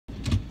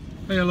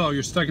Hey, hello,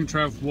 you're stuck in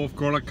traffic with Wolf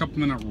Gorla.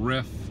 Couple-minute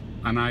riff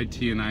on IT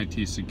and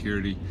IT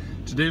security.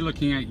 Today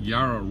looking at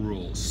YARA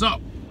rules. So,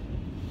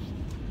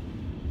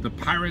 the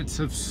pirates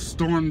have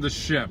stormed the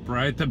ship,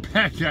 right? The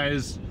bad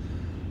guys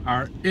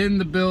are in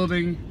the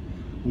building.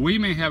 We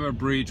may have a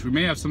breach. We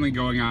may have something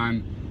going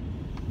on.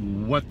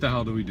 What the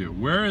hell do we do?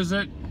 Where is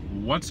it?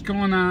 What's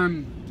going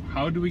on?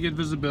 How do we get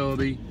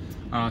visibility?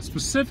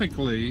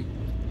 Specifically,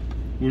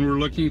 when we're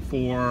looking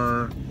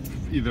for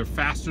either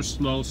fast or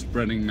slow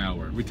spreading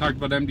malware. We talked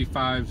about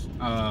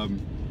MD5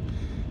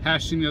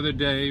 hashing the other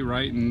day,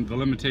 right? And the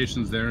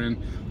limitations therein.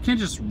 We can't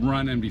just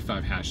run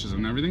MD5 hashes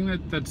and everything.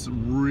 That's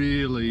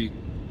really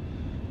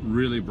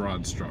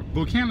broad stroke.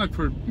 But we can look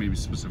for maybe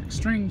specific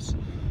strings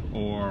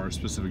or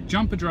specific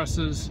jump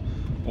addresses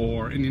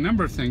or any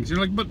number of things. You're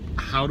like, but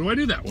how do I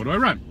do that? What do I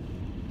run?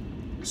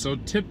 So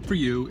tip for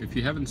you, if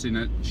you haven't seen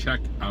it, check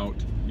out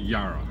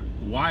YARA.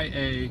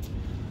 Y-A-R-A.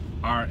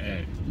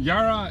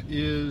 YARA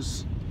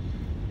is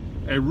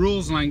a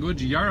rules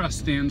language. YARA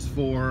stands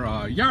for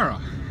YARA,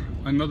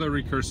 another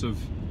recursive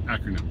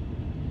acronym.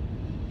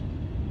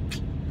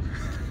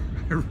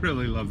 I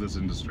really love this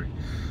industry.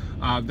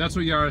 That's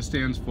what YARA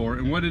stands for,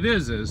 and what it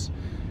is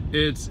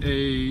it's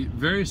a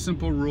very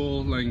simple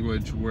rule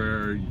language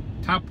where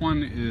top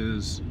one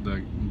is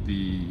the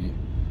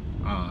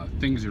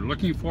things you're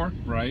looking for,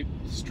 right?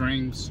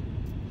 Strings,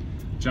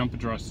 jump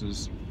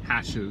addresses,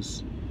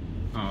 hashes,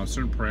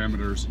 certain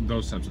parameters,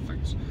 those types of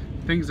things.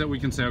 Things that we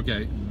can say,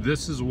 okay,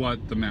 this is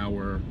what the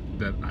malware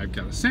that I've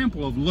got a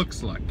sample of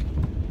looks like.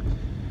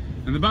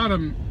 And the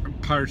bottom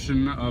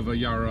portion of a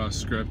YARA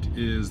script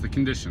is the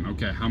condition.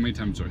 Okay, how many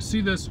times do I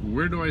see this?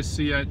 Where do I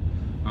see it?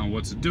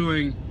 What's it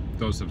doing?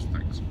 Those types of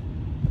things.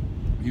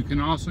 You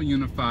can also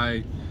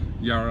unify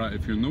YARA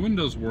if you're in the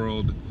Windows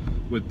world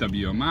with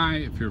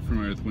WMI, if you're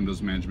familiar with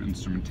Windows Management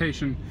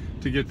Instrumentation,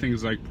 to get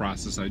things like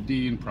process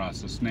ID and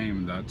process name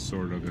and that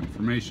sort of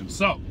information.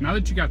 So now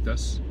that you got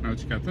this,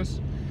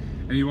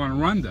 and you want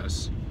to run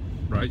this,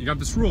 right? You got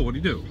this rule. What do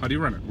you do? How do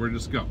you run it? Where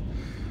does it go?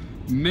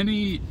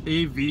 Many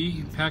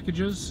AV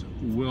packages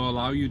will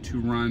allow you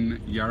to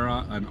run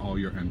YARA on all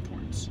your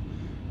endpoints.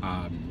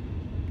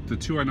 The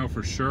two I know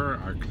for sure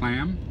are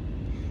CLAM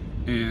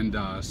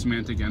and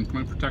Semantic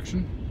Endpoint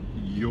Protection.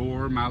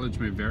 Your mileage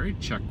may vary.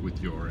 Check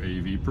with your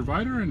AV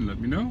provider and let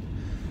me know.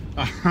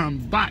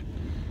 But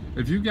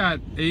if you've got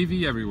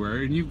AV everywhere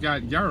and you've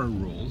got YARA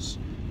rules,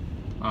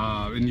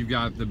 and you've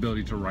got the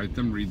ability to write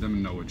them, read them,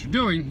 and know what you're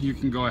doing, you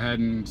can go ahead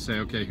and say,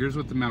 okay, here's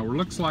what the malware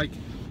looks like.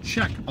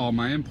 Check all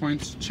my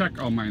endpoints, check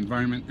all my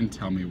environment, and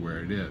tell me where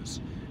it is.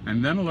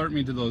 And then alert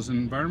me to those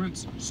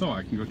environments so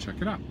I can go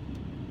check it out.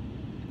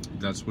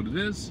 That's what it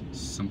is.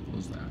 Simple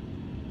as that.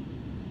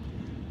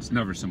 It's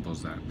never simple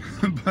as that.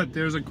 But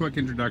there's a quick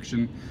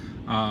introduction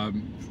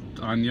on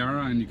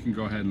YARA, and you can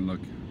go ahead and look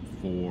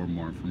for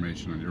more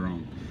information on your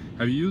own.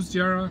 Have you used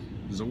YARA?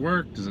 Does it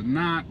work? Does it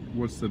not?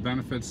 What's the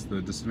benefits,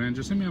 the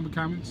disadvantages? Hit me up in the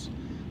comments.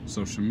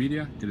 Social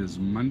media. It is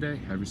Monday.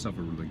 Have yourself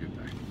a really good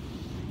day.